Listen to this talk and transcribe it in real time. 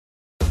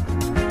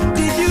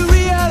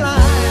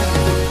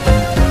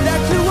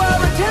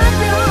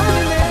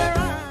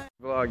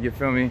you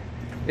feel me?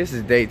 This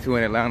is day 2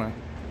 in Atlanta.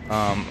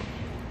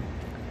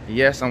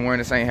 Yes, I'm wearing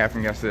the same hat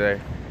from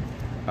yesterday.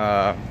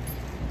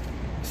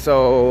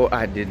 So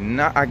I did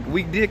not,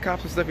 we did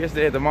cop some stuff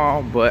yesterday at the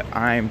mall, but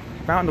I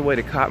found a way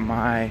to cop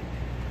my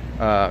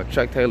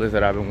Chuck Taylors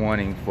that I've been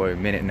wanting for a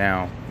minute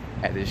now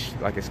at this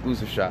like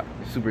exclusive shop.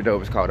 It's super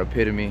dope. It's called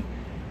Epitome.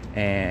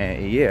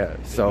 And yeah,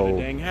 so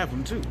they dang have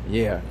them too.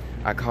 Yeah,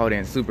 I called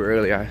in super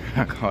early. I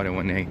called in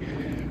when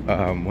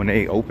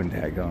they opened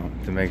that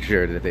to make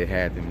sure that they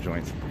had them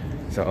joints.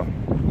 So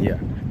yeah,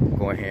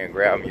 go ahead and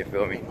grab them. You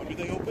feel me? When do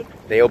they open?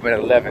 They open at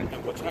 11.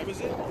 And what time is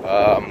it?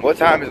 What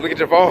time is it? Look at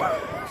your phone.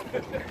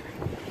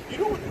 You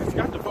know what? It's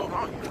got the phone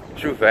on here.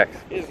 True facts.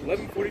 It's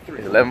 11:43.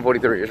 It's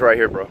 11:43. It's right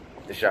here, bro.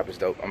 This shop is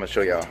dope. I'm gonna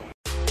show y'all.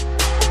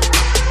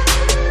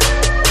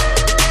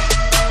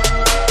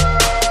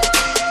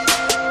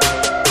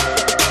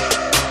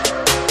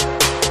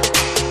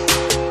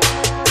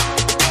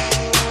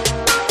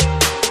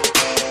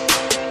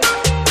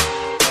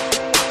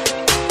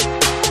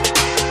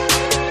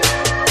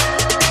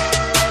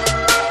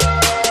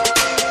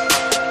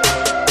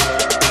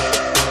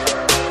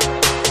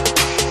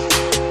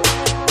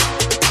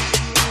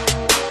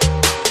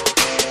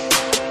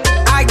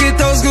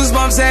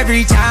 Goosebumps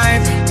every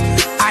time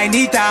I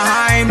need the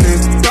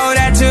Heimlich, throw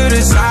that to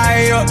the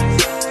side.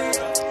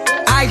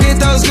 I get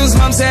those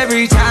goosebumps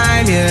every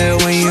time, yeah.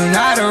 When you're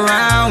not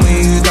around,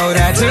 when you throw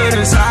that to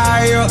the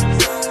side.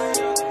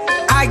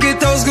 I get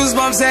those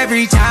goosebumps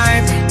every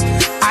time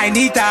I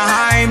need the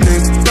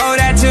Heimlich, throw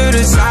that to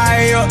the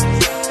side.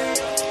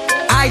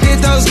 I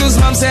get those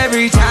goosebumps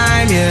every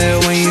time, yeah.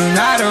 When you're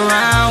not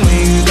around,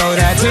 when you throw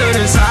that to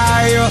the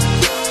side.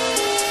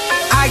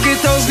 I get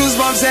those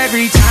goosebumps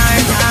every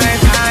time.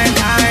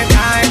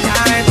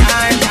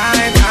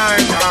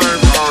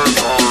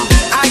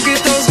 I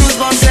get those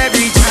goosebumps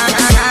every time.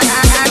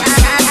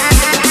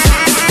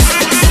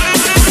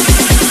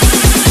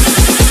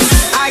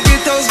 I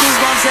get those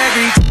goosebumps every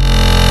time.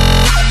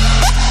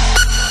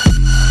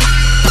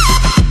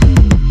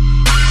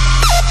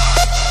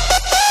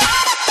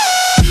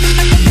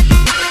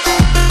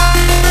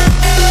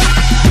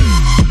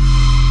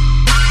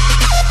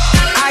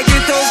 I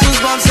get those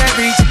goosebumps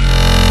every time.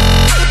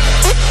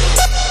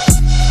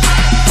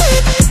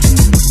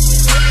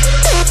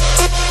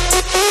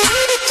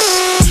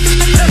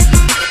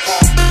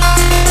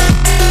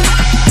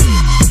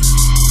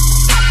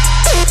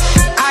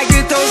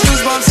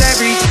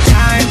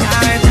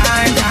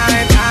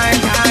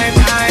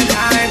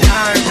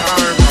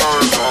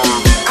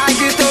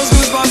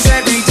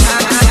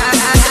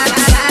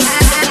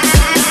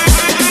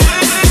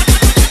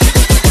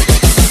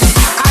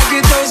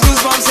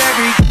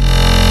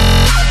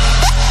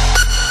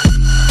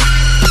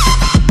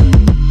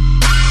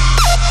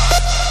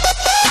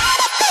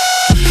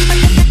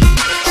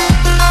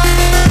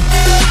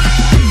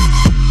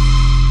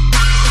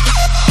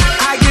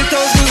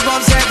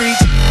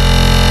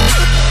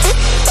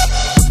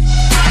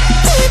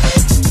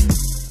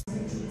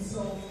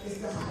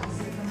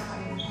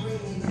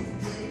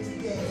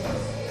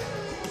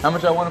 How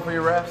much I wanted for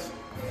your wraps?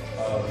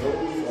 Those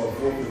are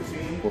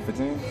 415.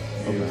 415?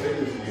 Okay.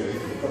 Yeah,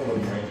 a couple of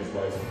them ranges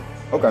price.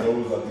 Okay.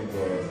 Those I think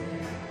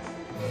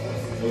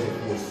those are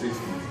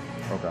 460.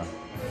 Okay.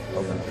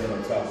 Okay. And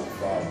on top is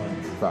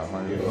 500.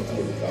 500. Yeah, those two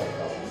are the top.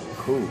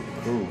 Cool,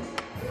 cool.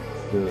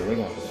 Dude, they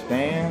got the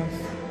stands,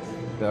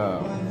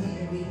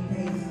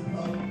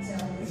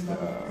 it's the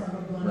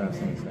wraps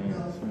and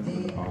stands.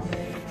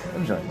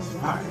 Them joints is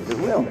fire. Dude,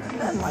 we don't got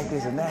nothing like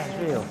this in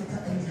Nashville.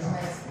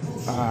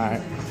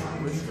 Alright.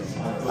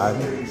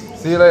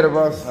 See you later,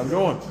 boss. I'm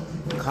going.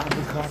 Copy.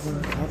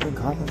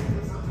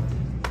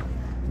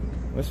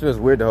 This feels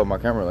weird to hold my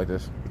camera like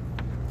this.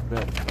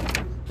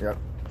 Yep,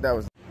 that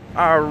was.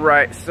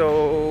 Alright,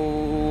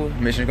 so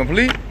mission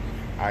complete.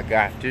 I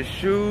got the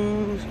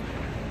shoes.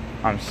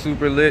 I'm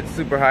super lit,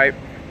 super hyped.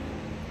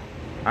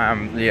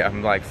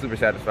 I'm like super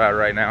satisfied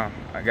right now.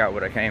 I got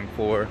what I came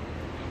for.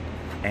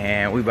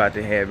 And we about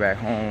to head back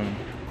home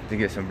to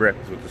get some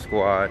breakfast with the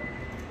squad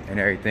and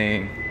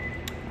everything.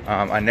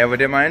 I never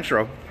did my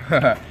intro.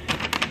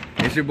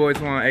 It's your boy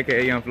Twan,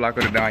 aka Young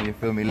Flocko the Don, you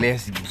feel me?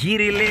 Let's get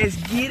it, let's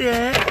get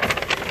it.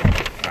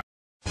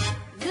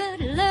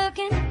 Good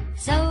looking,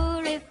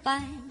 so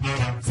refined.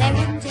 Say,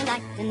 wouldn't you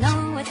like to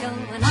know what's going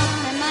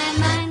on in my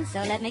mind? So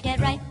let me get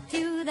right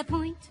to the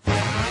point.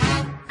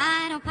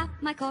 I don't pop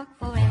my cork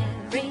for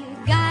every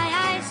guy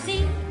I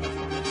see.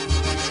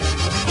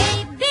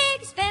 A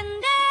big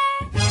spender.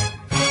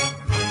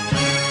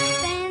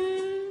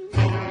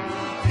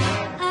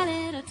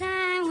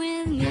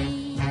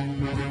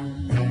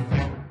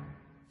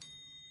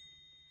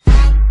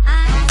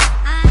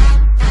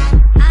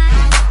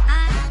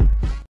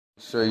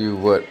 Show you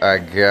what I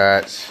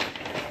got.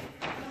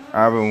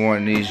 I've been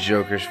wanting these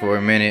jokers for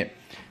a minute.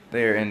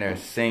 They're in there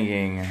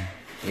singing,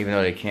 even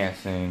though they can't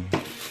sing.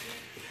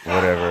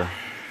 Whatever.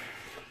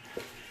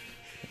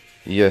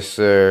 Yes,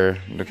 sir.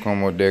 The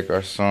Como de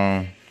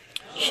Garçon.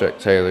 Chuck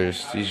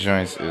Taylors. These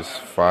joints is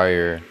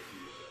fire.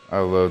 I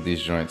love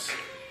these joints.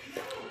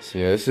 So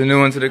yeah, it's a new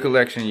one to the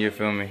collection, you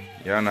feel me?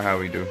 Y'all know how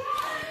we do.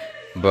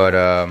 But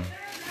I'm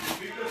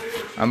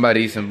about to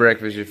eat some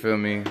breakfast, you feel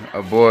me?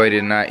 A boy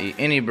did not eat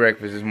any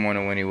breakfast this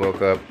morning when he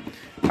woke up.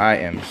 I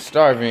am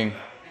starving.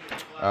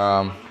 So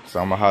I'm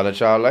gonna holler at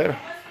y'all later.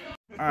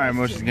 Alright,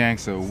 Motionz gang,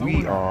 so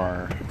we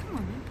are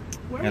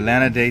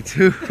Atlanta day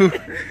 2.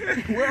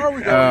 Where are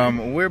we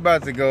going? We're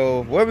about to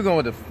go, where are we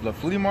going with the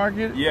flea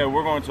market? Yeah,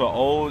 we're going to an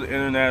old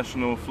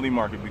international flea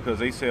market because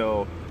they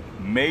sell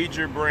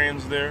major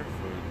brands there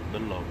for the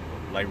low,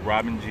 like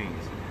Robin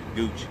Jeans,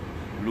 Gucci,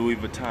 Louis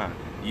Vuitton.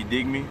 You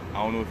dig me?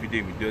 I don't know if you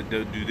dig me. Do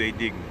they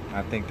dig me?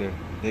 I think they're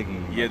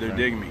digging you. Yeah, they're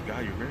digging me.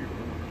 God, you're very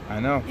warm. I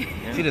know.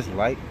 Yeah. See this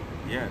light?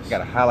 Yes. You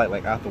got a highlight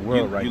like out the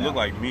world right now. You look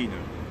like me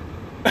now.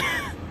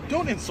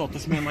 Don't insult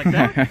this man like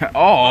that.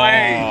 Oh,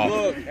 Hey,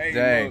 look. Hey,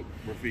 dang.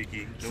 look,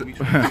 Rafiki.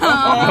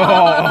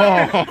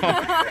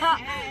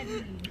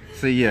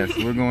 So yes,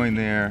 we're going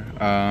there.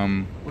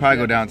 Probably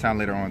go downtown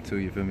later on too,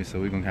 you feel me? So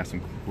we're gonna have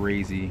some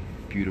crazy,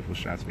 beautiful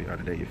shots for y'all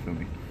today, you feel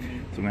me?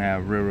 So we're gonna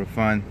have real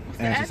fun.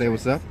 And she say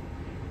what's up?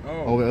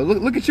 Oh, well,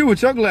 look at you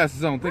with your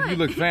glasses on. Think you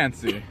look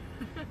fancy.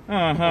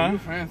 Uh-huh. You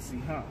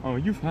fancy, huh? Oh,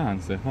 you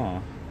fancy,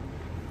 huh?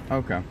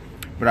 Okay.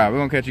 But alright, we're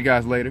gonna catch you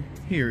guys later.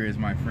 Here is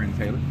my friend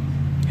Taylor.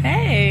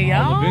 Hey,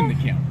 y'all. All up in the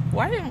camera.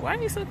 Why are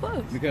you so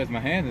close? Because my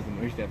hand doesn't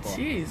reach that far.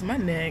 Jeez, my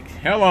neck.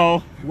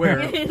 Hello.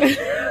 Where?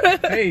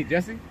 Hey,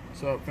 Jesse.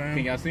 What's up, fam?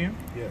 Can y'all see him?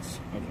 Yes.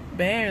 Okay.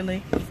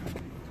 Barely.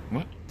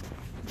 What?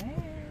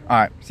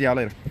 Alright, see y'all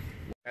later.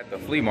 At the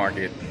flea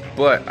market,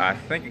 but I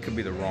think it could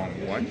be the wrong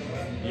one.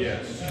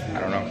 Yes. I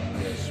don't know.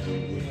 Yes,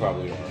 we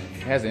probably are.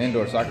 It has an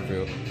indoor soccer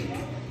field,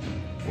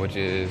 which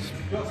is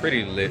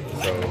pretty lit,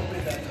 so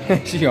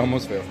she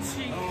almost fell.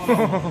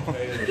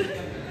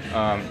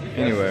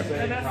 Anyway,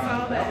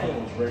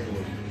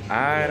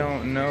 I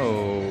don't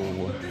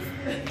know,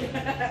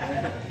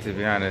 to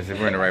be honest, if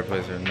we're in the right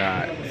place or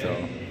not. So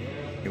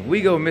if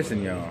we go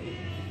missing, y'all,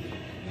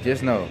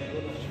 just know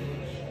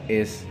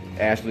it's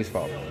Ashley's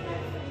fault.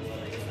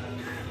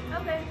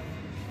 Okay.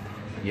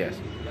 Yes.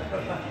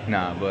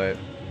 Nah, but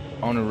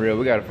on the real,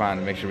 we gotta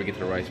make sure we get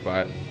to the right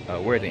spot.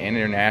 We're at the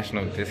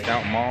International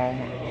Discount Mall,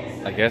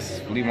 I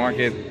guess, flea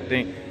market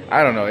thing.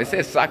 I don't know. It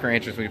says soccer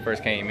entrance when we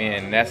first came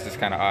in, and that's just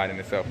kind of odd in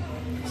itself.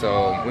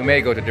 So we may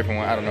go to a different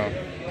one. I don't know.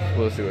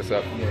 We'll see what's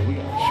up.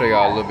 Show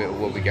y'all a little bit of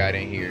what we got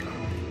in here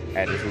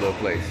at this little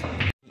place.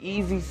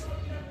 Easies.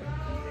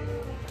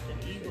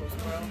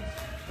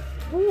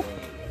 Woo.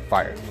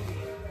 Fire.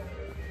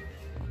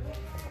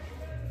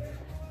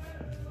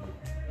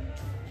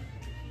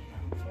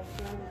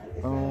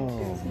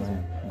 Oh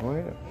man, go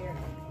ahead.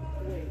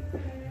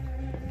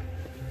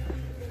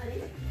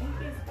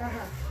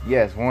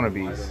 Yes,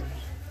 wannabes.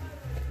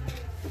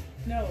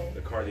 No.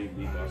 The Cardi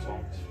B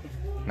songs.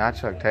 Not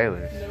Chuck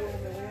Taylor's.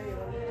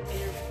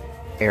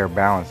 Air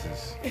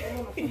balances.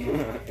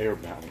 Air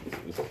balance.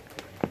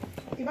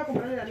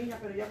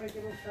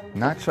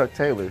 Not Chuck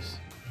Taylor's.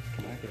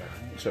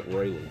 Chuck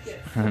Rayleigh's.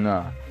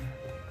 Nah.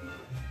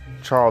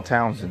 Charles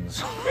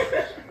Townsend's.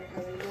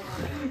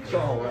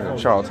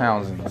 Charles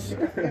Townsend's.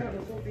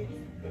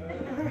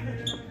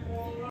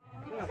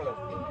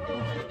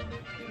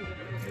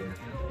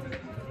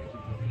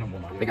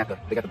 They got the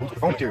boots with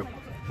foam material.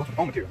 Boots with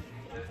foam material.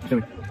 My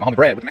homie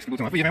Brad with the Mexican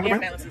boots on. I feel you,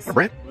 man. What,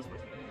 Brad?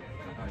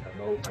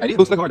 Hey, these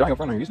boots look hard. I ain't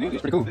gonna front on you.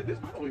 These pretty cool.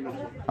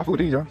 I fool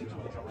with these, y'all.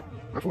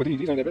 I fool with these.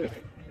 These ain't that bad.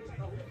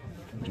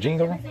 The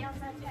jeans over.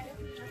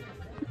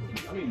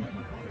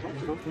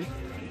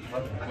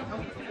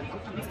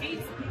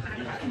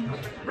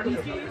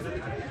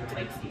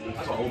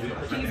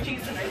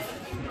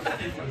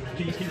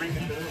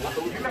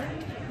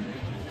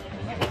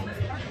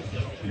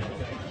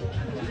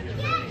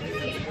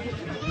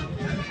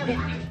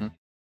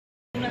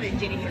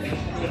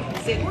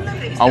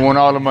 I want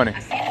all the money.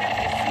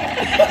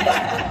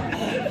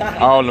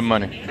 All the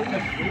money.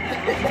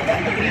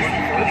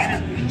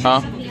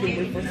 Huh?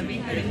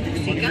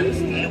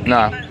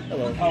 Nah.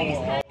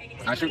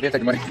 I shoot, they'll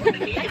take the money.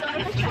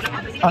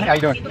 Oh, hey, how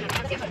you doing?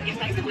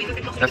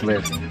 That's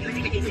Liz.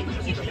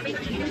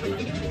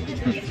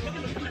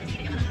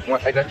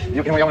 What? Hey, Dad,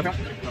 you want to film?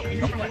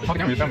 No? Talk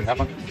down with your family, have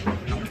fun.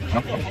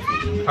 No?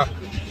 Huh?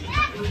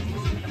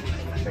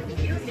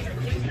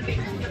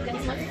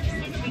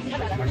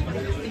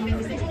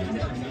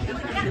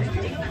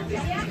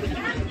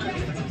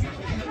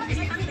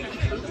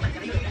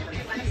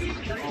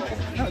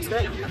 No, it's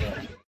great.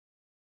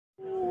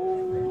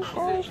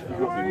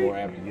 You'll be more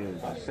apt to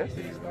use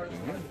necessities.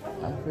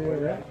 I feel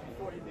that.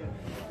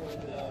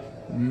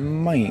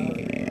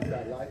 Man.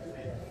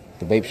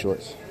 The vape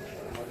shorts.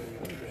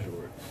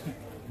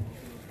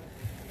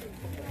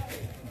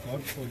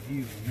 God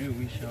forgive me,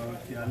 we shall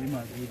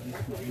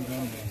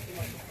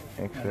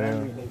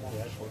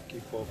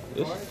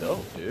It's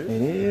dope, dude.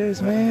 It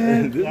is,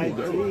 man.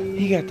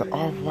 He got the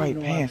off-white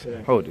pants.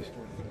 Hold this.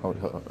 Hold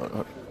it.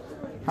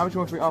 How much you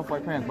want for your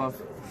off-white pants, boss?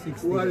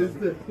 60. What is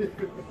this?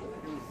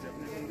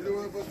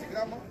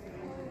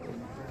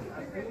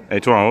 Hey,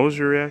 Twan, what was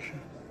your reaction?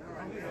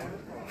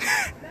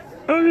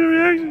 What was your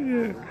reaction?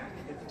 Yeah.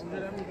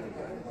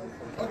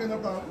 Hey,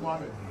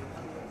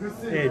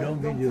 don't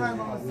be doing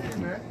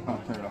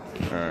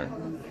Alright.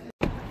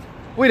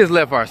 We just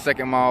left our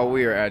second mall.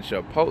 We are at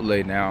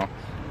Chipotle now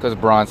because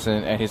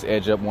Bronson and his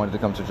edge up wanted to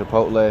come to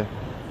Chipotle.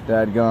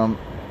 Dadgum.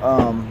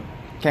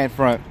 Can't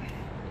front.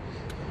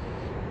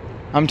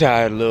 I'm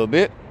tired a little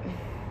bit.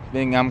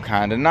 Being I'm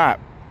kinda not.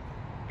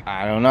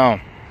 I don't know.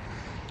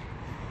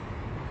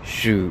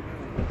 Shoot.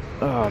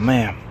 Oh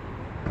man.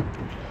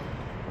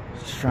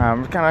 Just trying.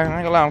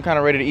 I'm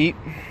kinda ready to eat.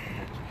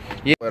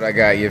 Yeah, what I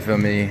got, you feel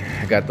me?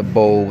 I got the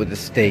bowl with the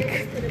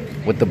steak,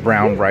 with the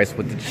brown rice,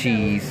 with the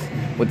cheese,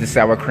 with the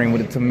sour cream,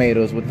 with the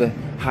tomatoes, with the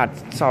hot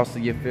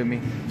salsa, you feel me?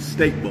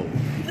 Steak bowl.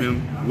 You feel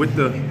me? With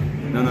the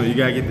no, you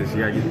gotta get this. You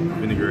gotta get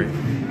vinaigrette.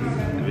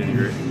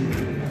 Vinaigrette.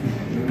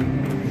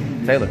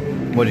 Taylor,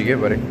 what'd you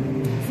get, buddy?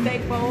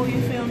 Steak bowl, you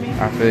feel me?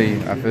 I feel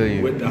you. I feel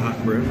you. With the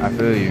hot bread. I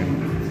feel you.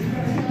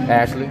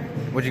 Ashley,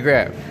 what'd you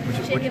grab?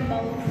 Chicken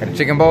bowl. Got a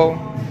chicken bowl?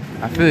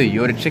 I feel you.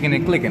 You're the chicken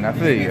and clicking. I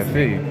feel you. I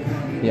feel you.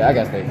 Yeah, I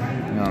got steak. You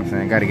know what I'm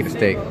saying? Gotta get a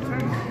steak.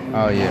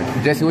 Oh yeah.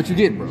 Jesse, what you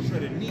get, bro?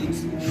 Shredded meat.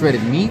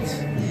 Shredded meat?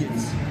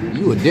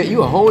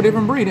 You a whole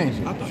different breed, ain't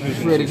you?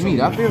 Shredded meat.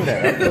 I feel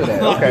that. I feel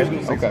that. Okay.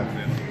 Okay.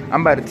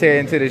 I'm about to tear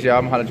into this, y'all.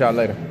 I'm gonna holler at y'all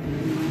later.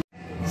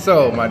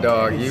 So, my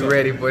dog, you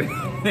ready for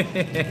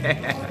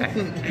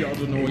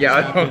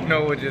Y'all don't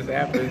know what just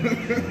happened.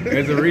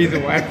 There's a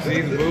reason why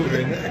she's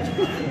moving.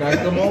 Now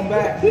come on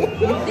back.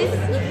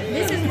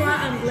 This is why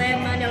I'm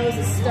glad my nose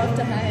is stuck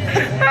to my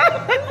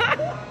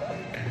head.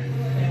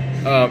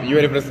 You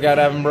ready for the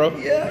skydiving, bro?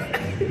 Yeah.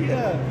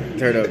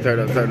 Turn up.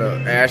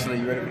 Ashley,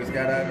 you ready for the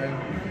skydiving?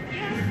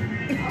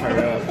 Turn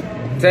up.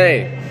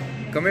 Tay,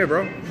 come here,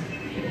 bro.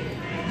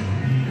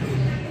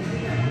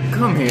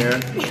 Come here.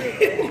 You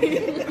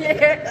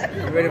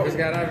ready for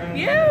skydiving?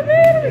 Yeah,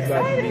 man, I'm It's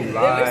about to be excited.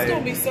 live. It's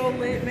gonna be so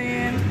lit,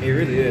 man. It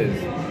really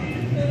is.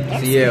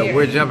 So yeah,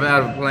 we're jumping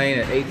out of a plane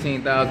at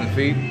 18,000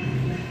 feet.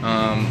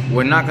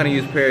 We're not gonna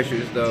use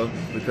parachutes though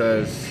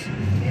because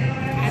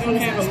I don't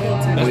have a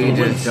little we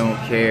just don't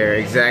care.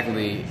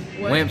 Exactly.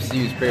 Wimps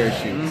use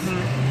parachutes.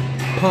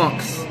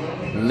 Punks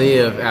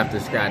live after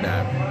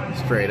skydiving.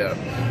 Straight up.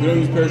 We don't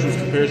use parachutes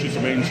because parachutes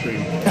are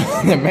mainstream.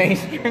 The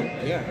mainstream.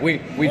 Yeah. We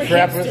We're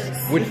trappers.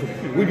 hipsters.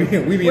 We be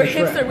in We're the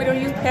hipster, trap. we don't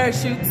use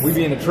parachutes. We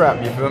be in the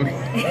trap. You feel me?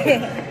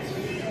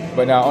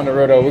 But now on the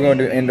road though, we're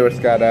gonna do indoor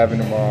skydiving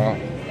tomorrow.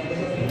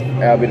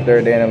 That'll be the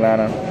third day in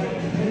Atlanta.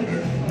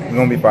 It's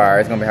gonna be fire.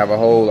 It's gonna have a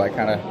whole like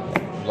kind of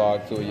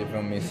vlog to it. You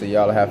feel me? So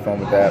y'all have fun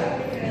with that.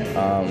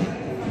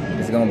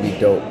 It's gonna be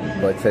dope.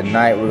 But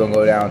tonight we're gonna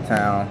go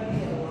downtown.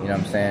 You know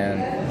what I'm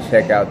saying?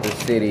 Check out the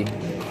city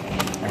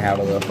and have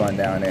a little fun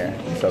down there.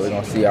 So we're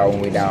gonna see y'all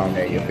when we down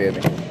there. You feel me?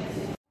 Is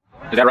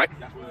that right?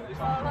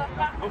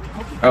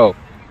 Oh.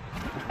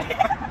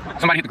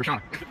 Somebody hit the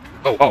Krishana.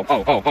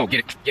 Oh.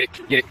 Get it.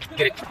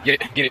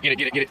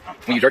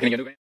 When you jerking in your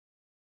new van.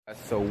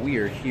 So we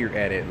are here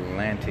at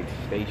Atlantic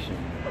Station.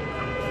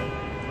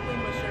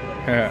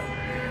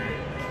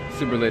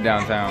 Super lit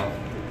downtown.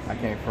 I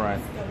can't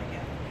front.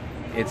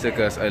 It took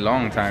us a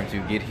long time to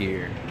get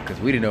here because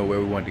we didn't know where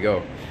we wanted to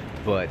go.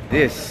 But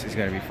this is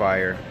gonna be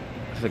fire.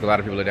 It's like a lot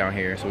of people are down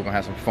here, so we're gonna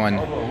have some fun.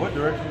 What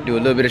direction? Do a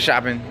little bit of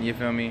shopping, you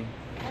feel me?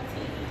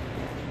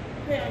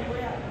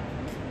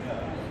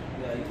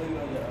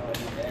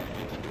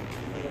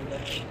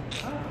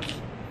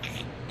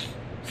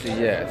 So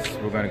yes,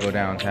 we're gonna go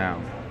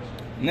downtown.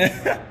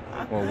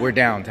 Well, we're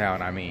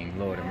downtown, I mean,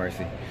 Lord have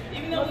mercy.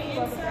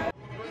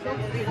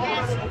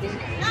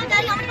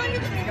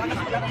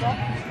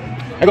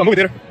 I go movie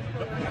theater.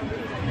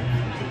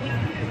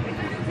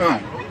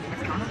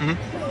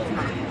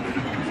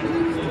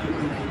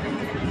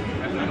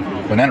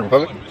 Banana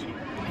Republic.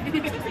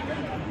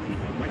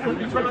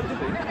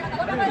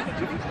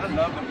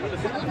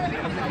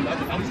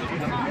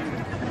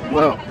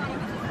 Well.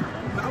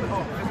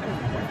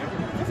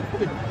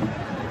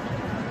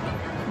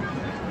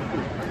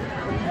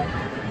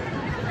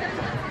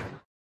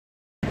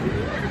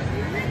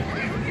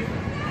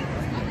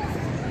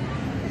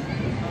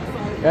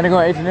 You wanna go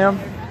to H&M?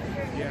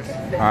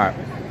 Yes. Alright.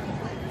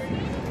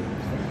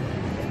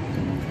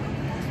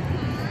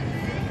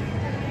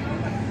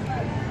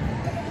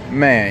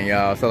 Man,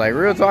 y'all, so like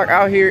real talk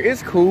out here,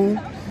 it's cool.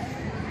 Got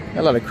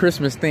a lot of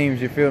Christmas themes,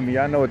 you feel me?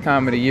 Y'all know what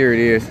time of the year it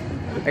is.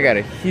 They got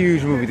a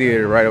huge movie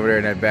theater right over there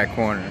in that back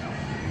corner.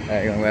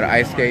 They got an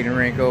ice skating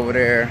rink over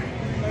there.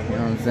 You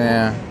know what I'm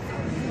saying?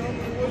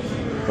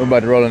 We're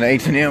about to roll in the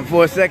H&M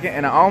for a second,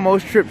 and I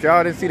almost tripped.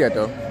 Y'all didn't see that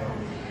though.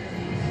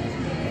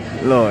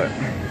 Lord.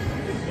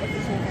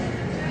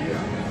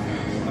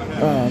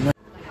 Oh man.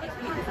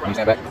 You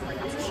stand back.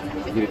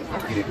 Get it.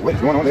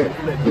 What's going on there?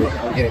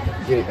 Get it.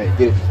 Hey,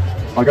 get it.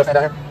 Want to go stand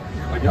down here?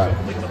 All right.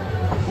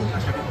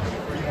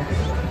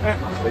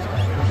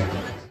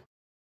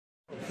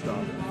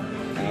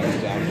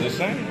 I'm just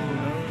saying.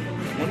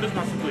 One does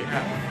not simply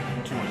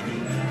have too much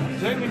food.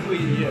 Technically,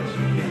 yes.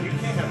 You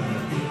can't have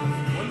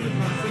one does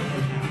not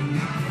simply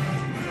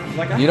have.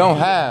 Like You don't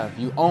have,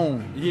 you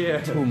own Yeah.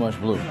 too much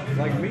blue.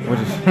 Like me, Which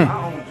is-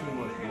 I own too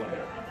much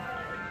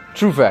black.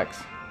 True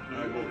facts. I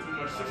go too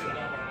much 6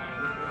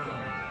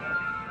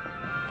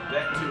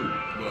 too,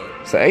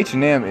 but So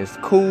H&M is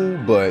cool,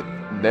 but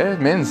their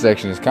men's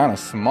section is kind of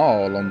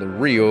small on the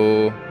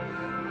real.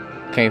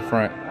 Can't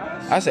front.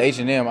 I said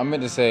H&M. I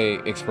meant to say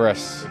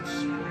Express.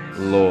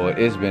 Lord,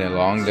 it's been a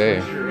long day.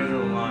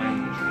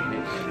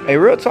 Hey,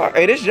 real talk.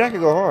 Hey, this jacket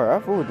go hard. I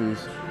fool with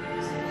these.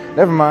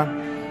 Never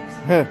mind.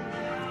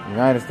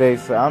 United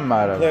States. I'm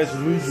not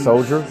a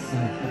soldier.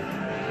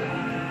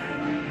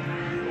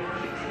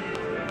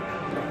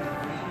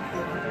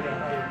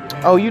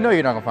 Oh, you know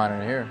you're not gonna find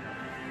it in here.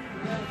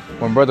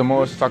 When Brother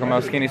Morris is talking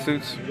about skinny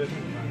suits.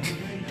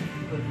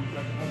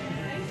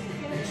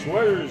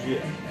 sweaters,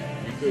 yeah.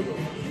 You could go.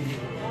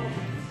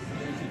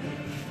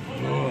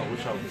 Oh, I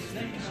wish I was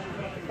speech.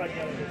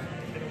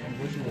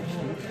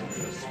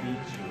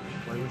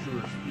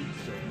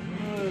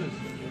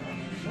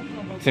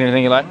 See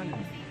anything you like?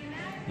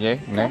 Yeah?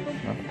 No?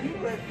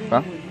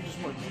 Huh?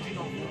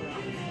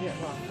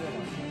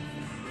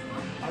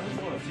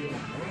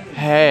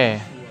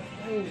 Hey,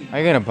 are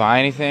you gonna buy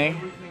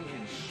anything?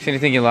 See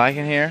anything you like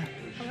in here?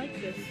 I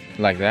like this.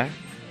 Like that?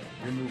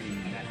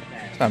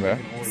 It's not bad.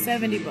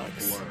 $70.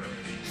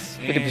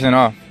 50%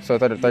 off. So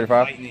 35?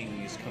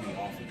 Lightning is coming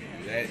off of you.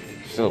 That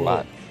is Still a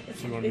lot.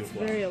 It's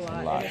very a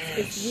lot.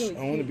 It's really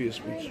I want to be a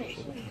speedster.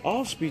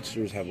 All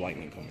speedsters have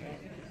lightning coming out.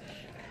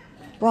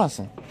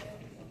 Bronson,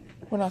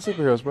 we're not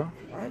superheroes, bro.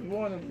 I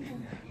want to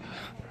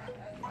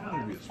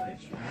be a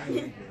speedster.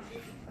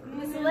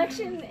 The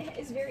selection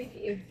is very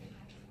few.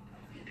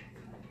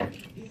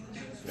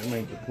 Them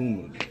ain't the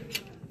Pumas.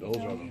 Those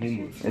are the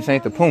Pumas. This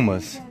ain't the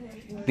Pumas.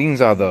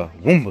 These are the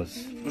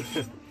Woombas.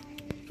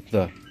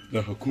 The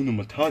Hakuna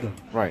Matata.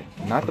 right,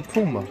 not the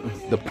Puma.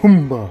 The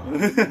Pumbaa.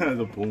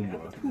 The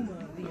Puma.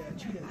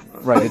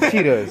 Right, the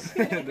cheetahs.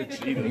 The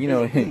cheetah. You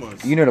know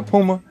the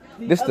Puma.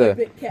 This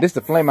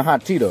the flaming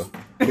hot cheetah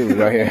dude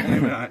right here.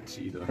 Not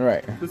cheetah.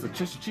 Right. This is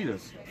Cheshire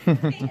Cheetahs.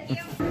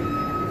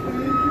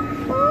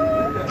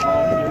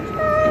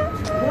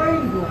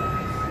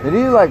 Did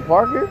he like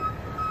park here?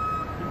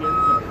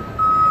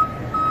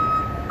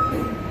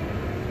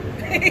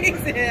 He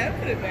said, I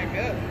put it back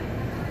up.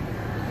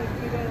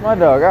 My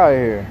dog out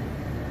here.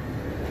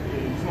 You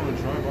just want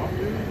to drive off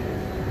there?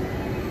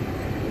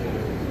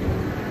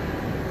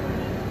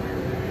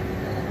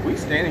 We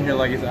standing here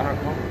like it's our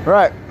car.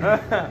 Right.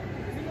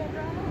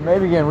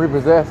 Maybe getting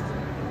repossessed.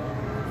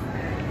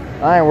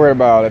 I ain't worried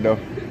about all that though.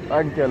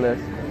 I can care less.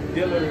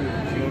 Dillard,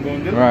 you wanna go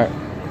in Dillard? Right.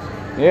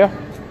 Yeah.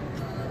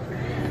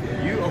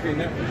 You okay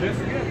now? Just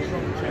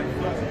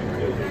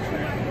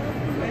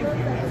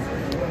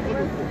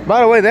By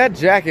the way, that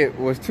jacket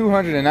was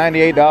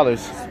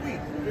 $298.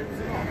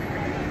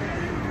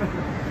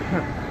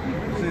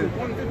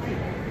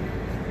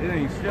 It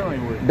ain't still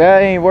ain't worth it.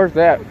 That ain't worth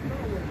that.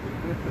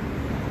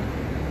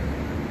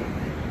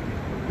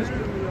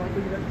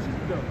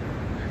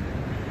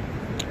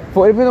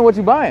 For it depends on what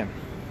you're buying.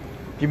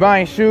 If you're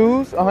buying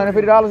shoes,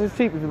 $150 is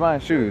cheap if you're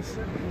buying shoes.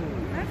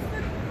 That's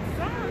the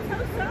song. How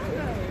the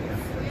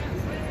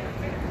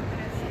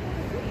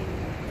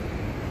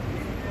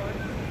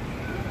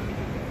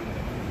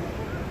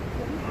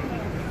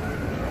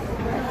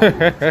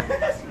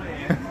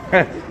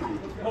song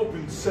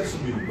Open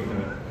sesame.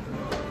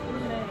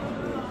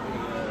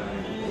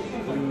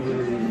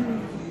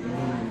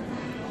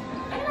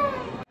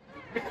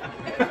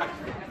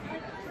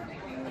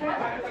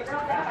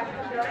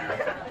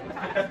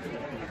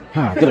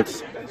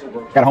 Dillard's.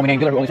 Got a homie named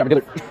Dillard who only shop at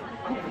Dillard.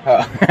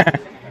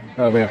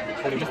 Oh man.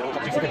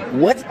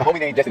 What? A homie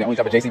named Jesse that only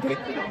shop at JC?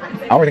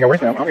 I don't think I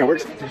works now. I don't think it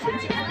works.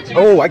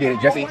 Oh, I get it.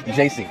 Jesse,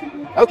 JC.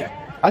 Okay.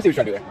 I see what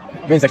you're trying to do there.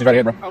 Men's section's right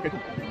here, bro. Okay.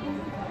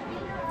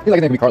 He's like,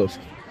 I think it could be Carlos.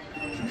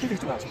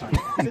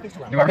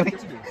 Do I really? Yeah,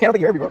 I don't think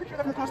you're every, bro.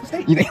 Across the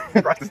state. You think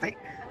across the state?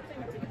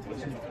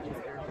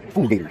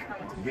 Fool Gator.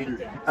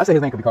 I say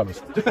his name could be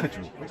Carlos.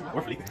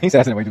 He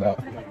said that way too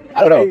loud.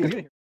 I don't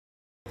know.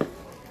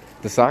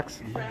 The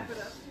socks?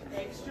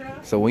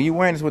 So when you're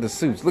wearing this with the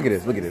suits, look at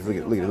this, look at this, look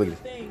at this, look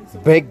at this.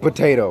 Baked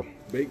potato.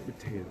 Baked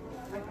potato.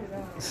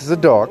 This is a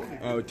dog.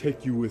 I'll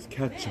take you with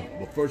ketchup,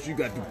 but first you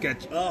got to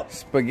catch up.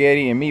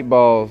 Spaghetti and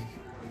meatballs,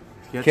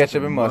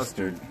 ketchup and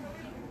mustard.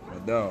 My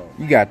dog.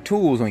 You got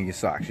tools on your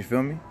socks, you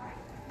feel me?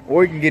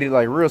 Or you can get it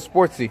like real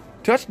sportsy.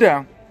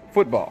 Touchdown,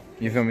 football,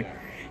 you feel me?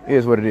 It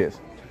is what it is.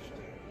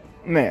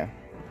 Man,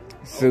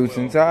 suits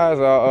and ties,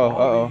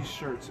 All these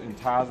shirts and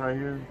ties right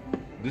here,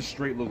 this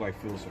straight look like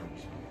field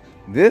service.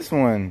 This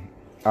one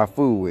I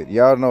fool with.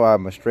 Y'all know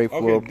I'm a straight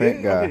floor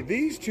print guy. Okay,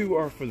 these two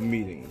are for the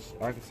meetings.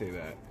 I can say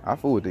that. I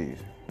fool with these.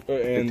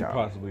 And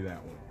possibly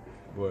that one.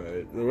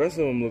 But the rest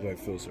of them look like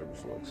field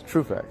service looks.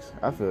 True facts.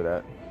 I feel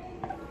that.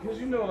 Because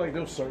you know, like,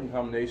 those certain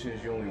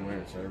combinations you only wear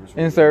in service.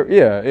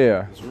 Yeah,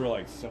 yeah. It's real,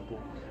 like, simple.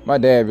 My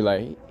dad be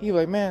like, he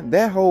like, man,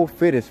 that whole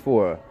fit is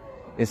for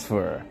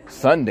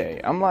Sunday.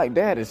 I'm like,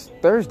 Dad, it's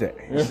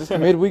Thursday. It's just a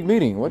midweek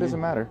meeting. What does it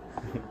matter?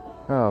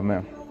 Oh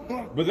man.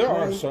 But there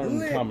are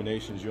certain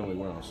combinations you only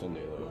wear on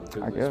Sunday though.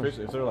 I guess.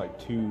 Especially if they're like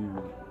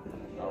too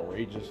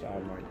outrageous, I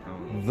might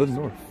come. The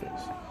North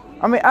Face.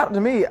 I mean,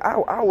 to me,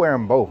 I wear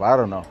them both. I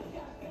don't know.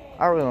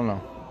 I really don't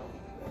know.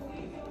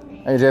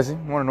 Hey Jesse,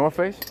 want a North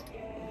Face?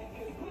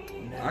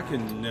 I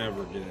can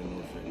never get in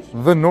North Face.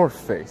 The North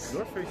Face.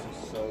 North Face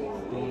is so.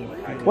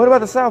 What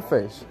about the South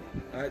Face?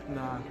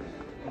 Nah.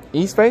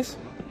 East Face?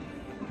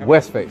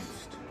 West Face?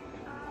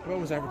 What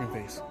was African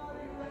Face?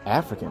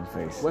 African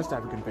Face? West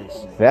African Face.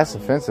 That's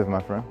offensive,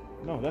 my friend.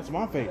 No, that's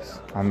my face.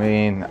 I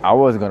mean, I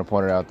wasn't going to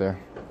point it out there.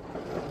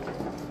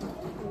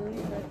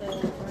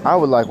 I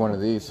would like one of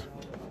these.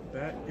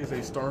 That is a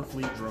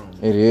Starfleet drone.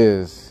 It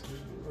is.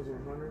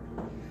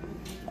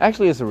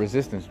 Actually, it's a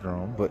resistance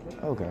drone, but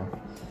okay.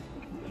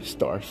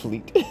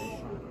 Starfleet.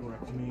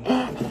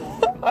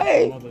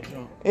 Hey,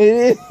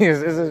 it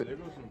is. It's a, There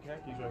goes some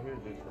khakis right here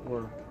that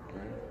were.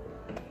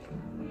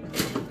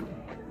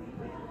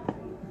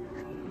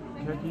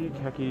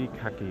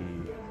 Khaki.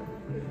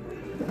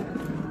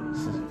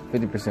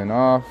 50%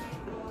 off.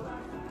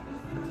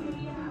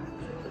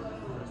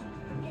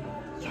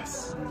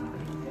 Yes.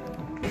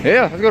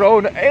 Yeah, let's go to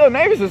Old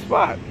Navy's the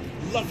spot.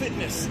 Love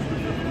Fitness.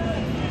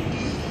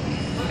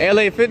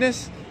 LA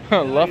Fitness?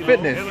 Love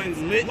Fitness. LA's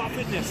lit. Love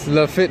Fitness.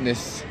 Love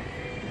Fitness.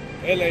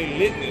 LA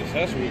Litness,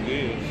 that's what it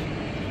is.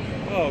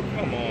 Oh,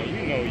 come on.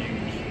 You know you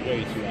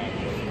way too out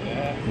there for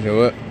that. You know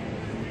what?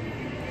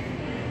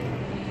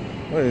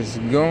 What is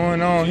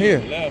going on here?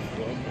 Left,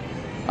 bro.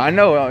 I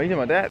know. You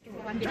talking about that?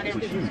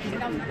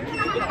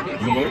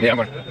 Yeah, I'm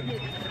gonna.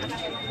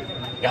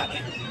 Got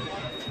it.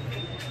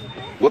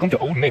 Welcome to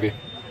Old Navy.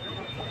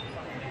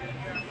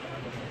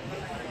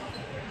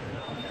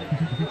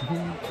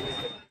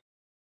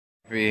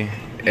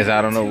 Is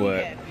I don't know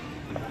what.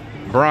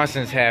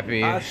 Bronson's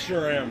happy. I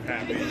sure am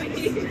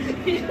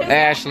happy.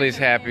 Ashley's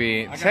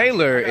happy.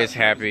 Taylor is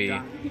happy.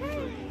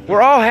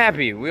 We're all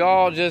happy. We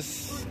all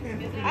just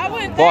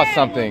bought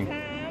something.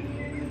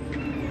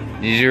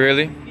 Did you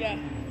really? Yeah.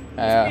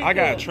 I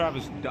got a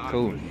Travis Dock.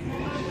 Cool.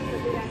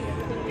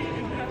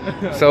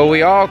 So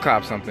we all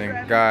cop something,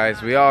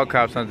 guys. We all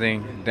cop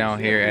something down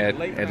here at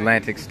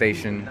Atlantic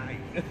Station.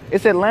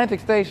 It's Atlantic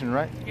Station,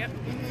 right? Yep.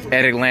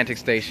 At Atlantic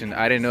Station.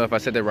 I didn't know if I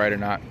said that right or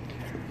not.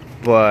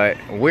 But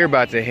we're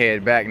about to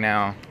head back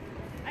now.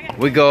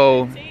 We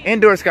go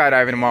indoor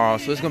skydiving tomorrow,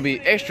 so it's gonna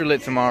be extra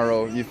lit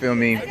tomorrow, you feel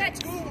me?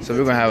 So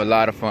we're gonna have a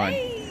lot of fun.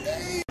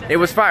 It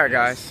was fire,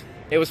 guys.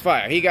 It was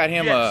fire. He got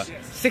him a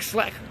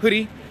 6-slack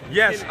hoodie.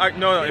 Yes,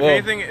 no. If Well,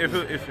 anything, if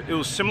it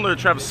was similar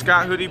to Travis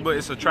Scott hoodie, but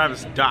it's a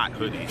Travis Dot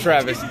hoodie.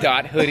 Travis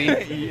Dot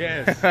hoodie.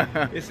 Yes.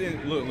 It's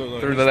in look.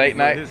 Through the late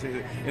night?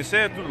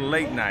 Instead of through the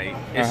late night,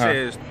 it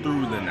says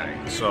through the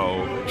night.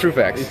 So True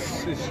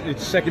facts.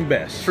 It's second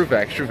best. True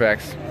facts. True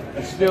facts.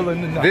 It's still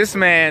in the night. This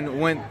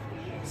man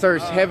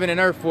searched heaven and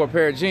earth for a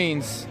pair of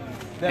jeans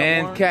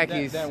and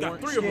khakis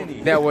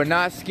that were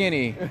not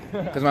skinny,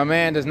 because my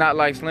man does not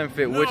like slim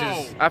fit, which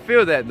is, I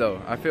feel that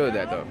though.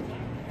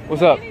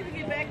 What's up? We need to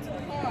get back to the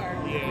car.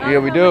 Yeah,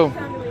 we do.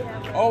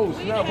 Oh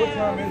snap! What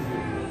time is it?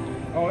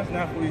 Oh, it's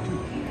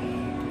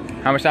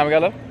 9:42. How much time we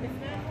got left?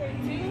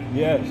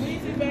 Yes. We need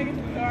to get back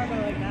into the car by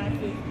like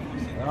 9:50.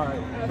 All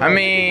right. I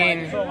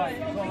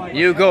mean,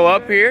 you go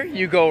up here,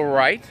 you go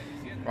right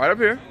up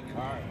here,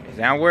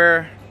 down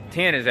where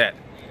 10 is at.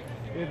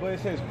 Yeah, but it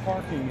says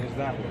parking is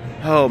that way.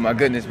 Oh my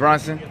goodness,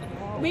 Bronson.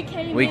 We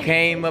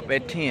came up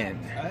at 10.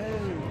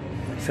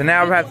 So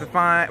now we have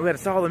to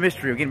solve the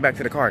mystery of getting back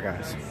to the car,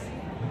 guys.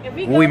 If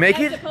we Will we go make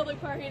back it? to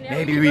public parking now,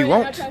 Maybe we're we really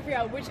won't. not trying to figure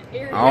out which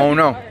area I don't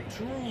know. we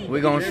parked.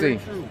 We're gonna see.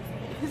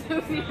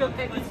 So we go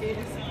back to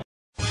this.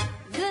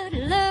 Good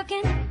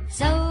looking,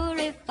 so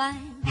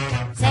refined.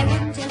 Say,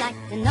 wouldn't you like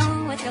to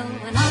know what's going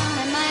on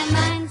in my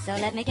mind? So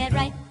let me get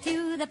right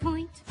to the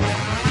point.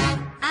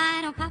 I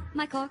don't pop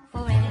my cork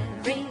for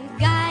every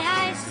guy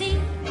I see.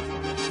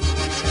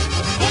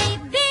 A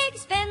big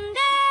spender,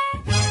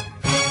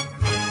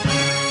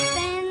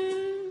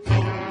 spend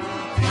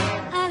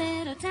a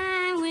little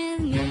time with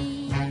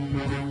me.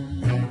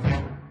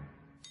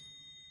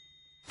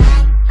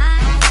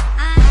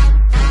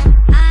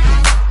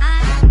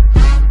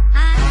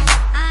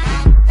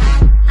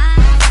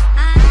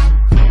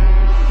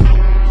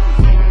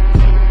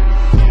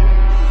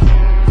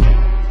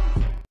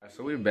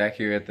 So we're back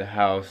here at the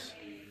house.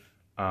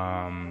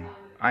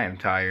 I am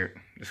tired.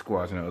 The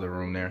squad's in the other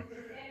room there.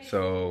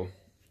 So,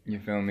 you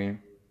feel me?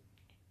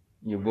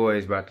 Your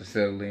boy's about to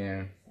settle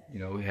in. You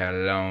know, we had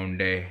a long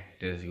day.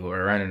 Just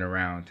running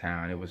around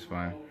town. It was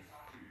fun.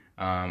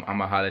 I'm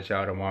gonna holler at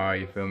y'all tomorrow,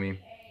 you feel me?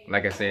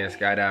 Like I said,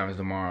 skydiving's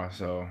tomorrow,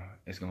 so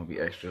it's gonna be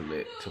extra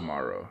lit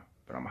tomorrow.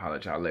 But I'm gonna holler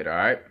at y'all later,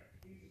 alright?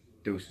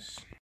 Deuces.